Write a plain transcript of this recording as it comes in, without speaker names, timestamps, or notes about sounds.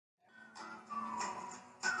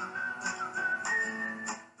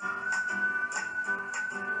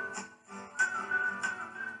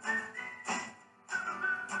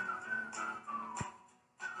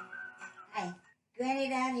Granny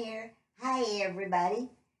down here. Hi,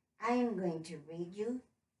 everybody. I am going to read you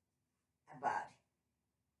about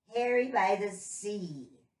Harry by the Sea.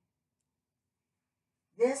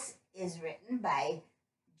 This is written by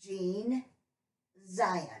Jean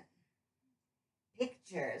Zion.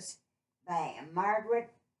 Pictures by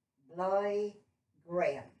Margaret Bloy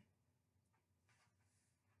Graham.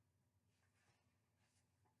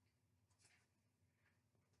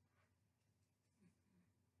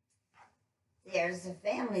 There's the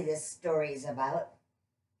family this story is about.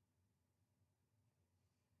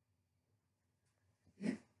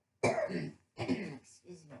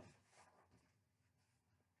 Excuse me.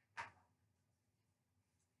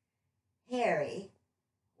 Harry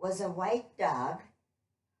was a white dog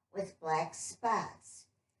with black spots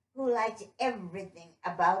who liked everything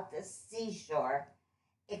about the seashore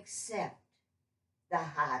except the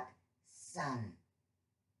hot sun.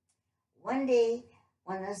 One day,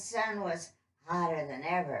 when the sun was hotter than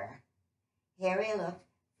ever, Harry looked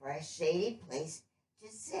for a shady place to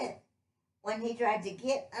sit. When he tried to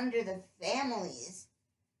get under the family's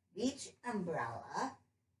beach umbrella,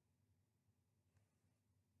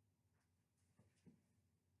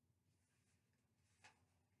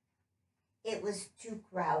 it was too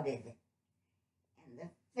crowded, and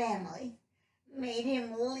the family made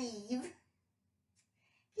him leave.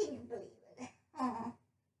 Can you believe it? Oh.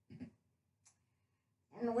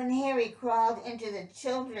 And when Harry crawled into the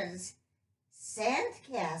children's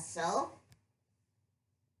sandcastle,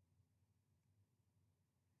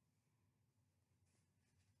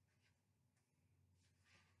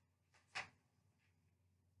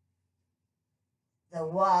 the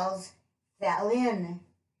walls fell in,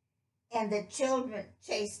 and the children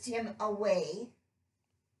chased him away.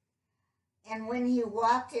 And when he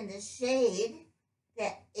walked in the shade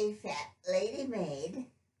that a fat lady made,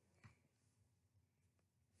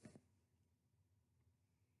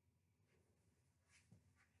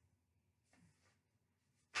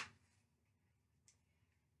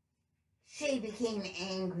 she became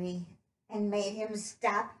angry and made him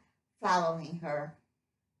stop following her.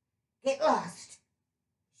 "Get lost,"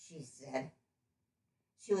 she said.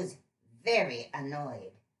 She was very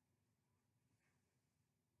annoyed.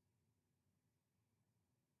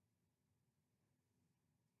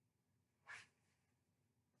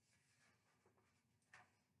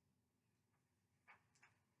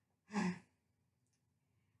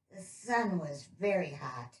 The sun was very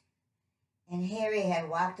hot, and Harry had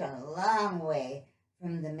walked a long way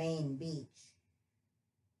from the main beach.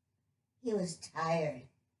 He was tired,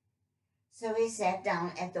 so he sat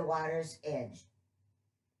down at the water's edge.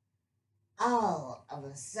 All of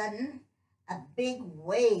a sudden, a big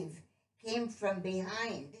wave came from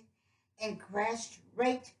behind and crashed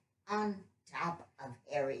right on top of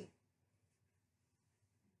Harry.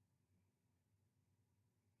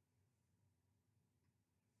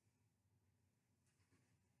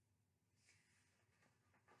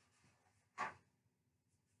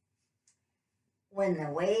 When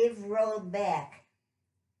the wave rolled back,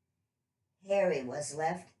 Harry was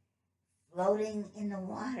left floating in the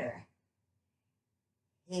water.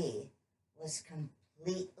 He was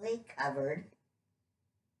completely covered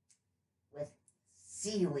with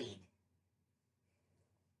seaweed.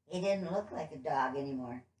 He didn't look like a dog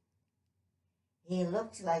anymore. He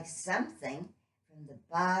looked like something from the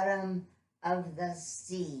bottom of the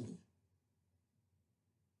sea.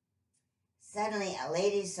 Suddenly, a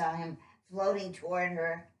lady saw him floating toward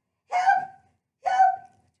her. "Help!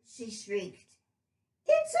 Help!" she shrieked.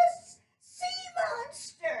 "It's a sea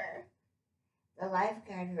monster!" The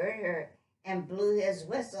lifeguard heard her and blew his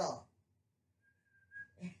whistle.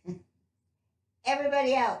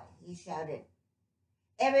 "Everybody out," he shouted.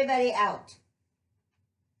 "Everybody out."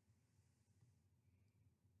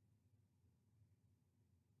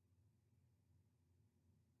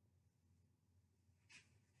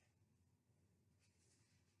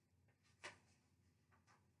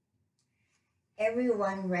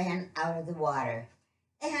 Everyone ran out of the water,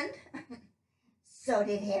 and so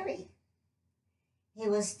did Harry. He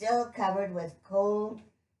was still covered with cold,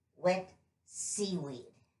 wet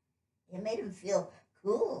seaweed. It made him feel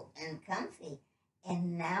cool and comfy,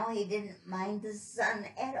 and now he didn't mind the sun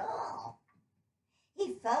at all.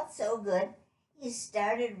 He felt so good, he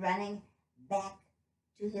started running back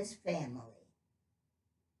to his family.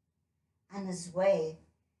 On his way,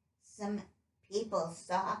 some people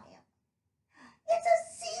saw him. "It's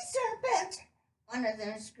a sea serpent!" one of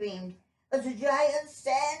them screamed. "It's a giant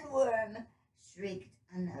sandworm!" shrieked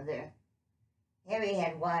another. Harry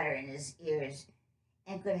had water in his ears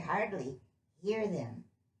and could hardly hear them.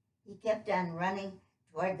 He kept on running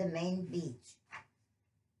toward the main beach.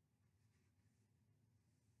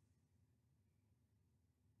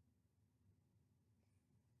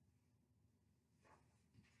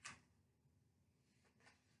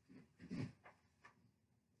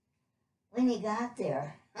 When he got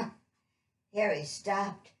there, Harry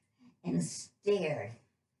stopped and stared.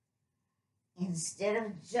 Instead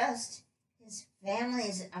of just his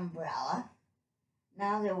family's umbrella,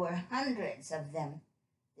 now there were hundreds of them.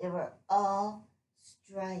 They were all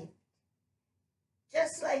striped,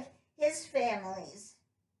 just like his family's.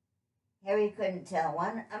 Harry couldn't tell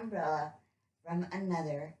one umbrella from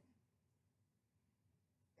another.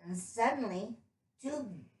 And suddenly, two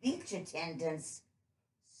beach attendants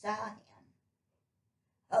saw him.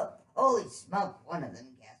 Oh, holy smoke, one of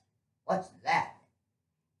them gasped. What's that?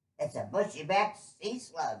 It's a bushy-backed sea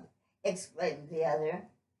slug, exclaimed the other.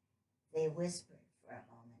 They whispered for a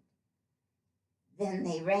moment. Then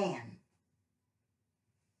they ran.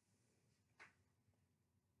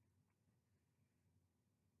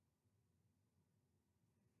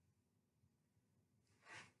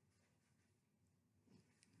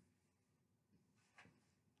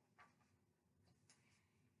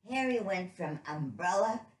 Harry went from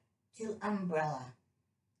umbrella to umbrella,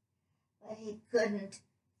 but he couldn't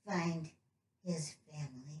find his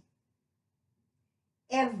family.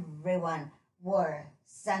 Everyone wore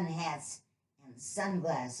sun hats and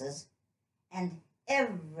sunglasses, and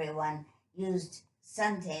everyone used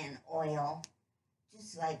suntan oil,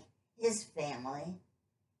 just like his family.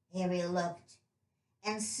 Harry looked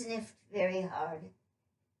and sniffed very hard,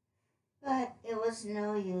 but it was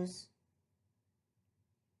no use.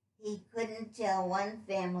 He couldn't tell one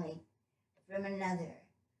family from another.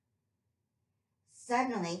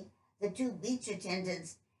 Suddenly, the two beach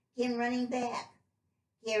attendants came running back,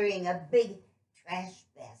 carrying a big trash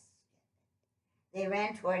basket. They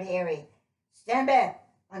ran toward Harry. Stand back,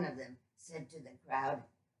 one of them said to the crowd.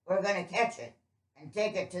 We're going to catch it and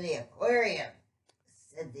take it to the aquarium,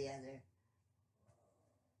 said the other.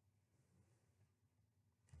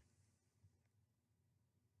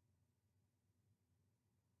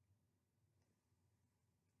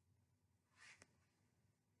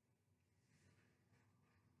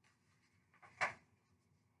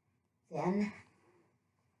 Then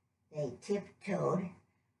they tiptoed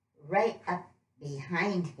right up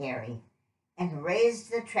behind Harry and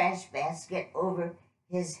raised the trash basket over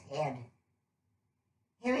his head.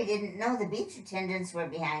 Harry didn't know the beach attendants were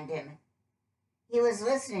behind him. He was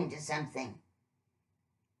listening to something.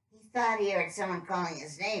 He thought he heard someone calling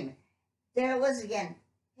his name. There it was again.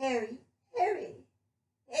 Harry, Harry,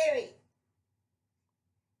 Harry.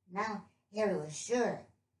 Now Harry was sure.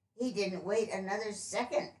 He didn't wait another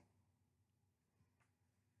second.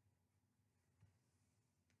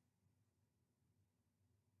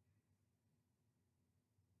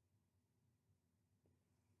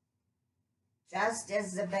 Just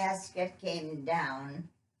as the basket came down,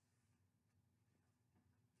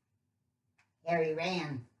 Harry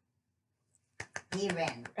ran. He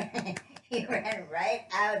ran. He ran right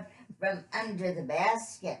out from under the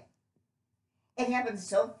basket. It happened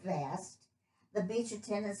so fast, the beach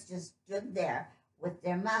attendants just stood there with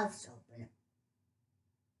their mouths open.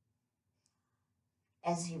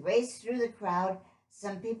 As he raced through the crowd,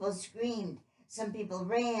 some people screamed, some people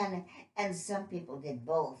ran, and some people did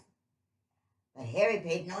both. But Harry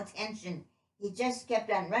paid no attention. He just kept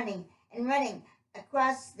on running and running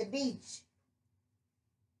across the beach.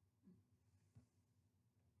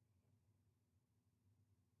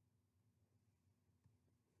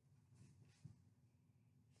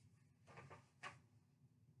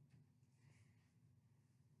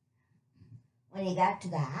 When he got to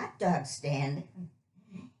the hot dog stand,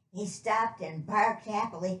 he stopped and barked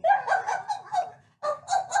happily.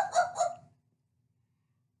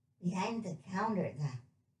 Behind the counter,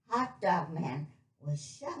 the hot dog man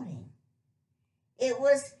was shouting. It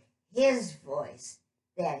was his voice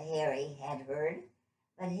that Harry had heard,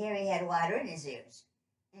 but Harry had water in his ears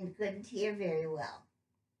and couldn't hear very well.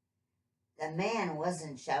 The man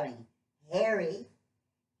wasn't shouting, Harry,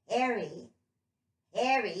 Harry,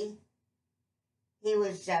 Harry. He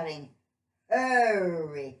was shouting,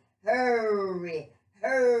 hurry, hurry,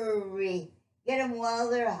 hurry, get them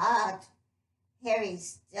while they're hot. Harry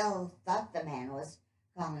still thought the man was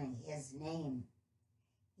calling his name.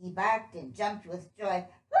 He barked and jumped with joy.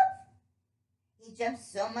 Woof! He jumped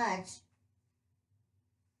so much.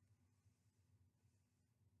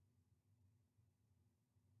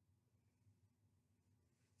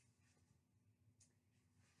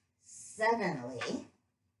 Suddenly,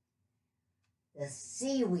 the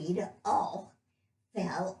seaweed all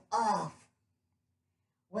fell off.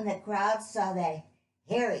 When the crowd saw that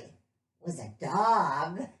Harry was a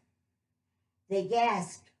dog, they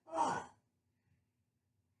gasped. Oh.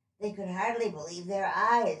 They could hardly believe their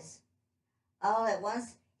eyes. All at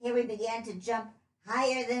once, Harry began to jump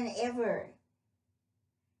higher than ever.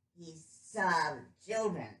 He saw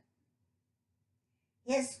children,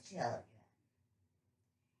 his children.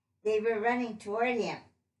 They were running toward him.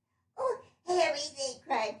 "Oh, Harry," they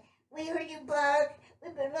cried, "we heard you bark.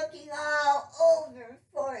 We've been looking all over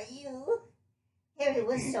for you." Harry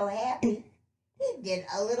was so happy, he did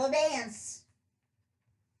a little dance.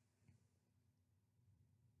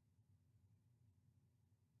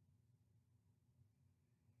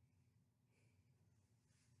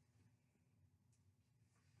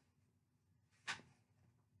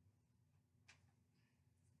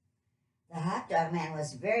 The hot dog man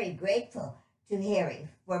was very grateful to Harry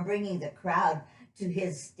for bringing the crowd to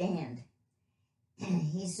his stand.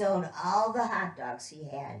 He sold all the hot dogs he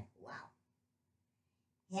had. Wow.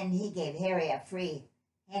 And he gave Harry a free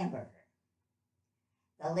hamburger.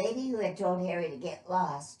 The lady who had told Harry to get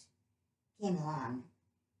lost came along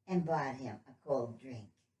and bought him a cold drink.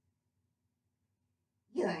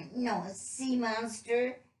 "You're no sea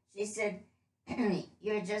monster," she said.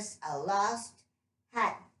 "You're just a lost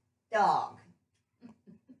hot dog."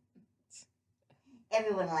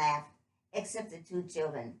 Everyone laughed, except the two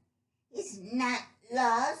children. "He's not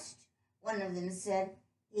lost," one of them said.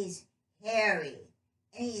 "He's Harry,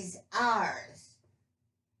 and he's ours."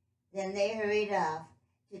 Then they hurried off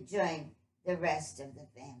to join the rest of the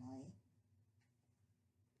family.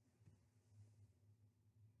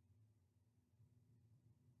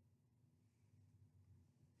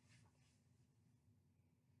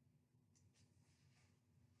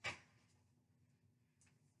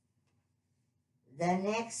 The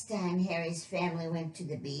next time Harry's family went to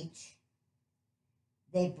the beach,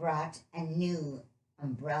 they brought a new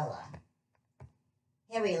umbrella.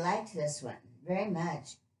 Harry liked this one very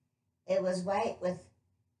much. It was white with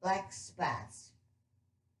black spots.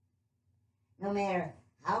 No matter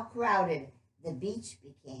how crowded the beach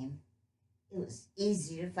became, it was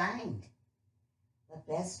easy to find. But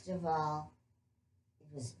best of all,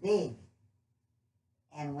 it was big.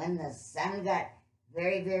 And when the sun got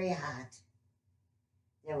very, very hot,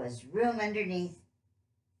 there was room underneath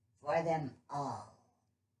for them all.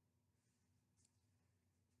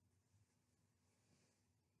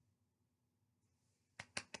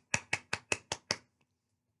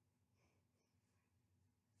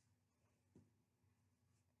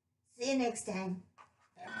 See you next time.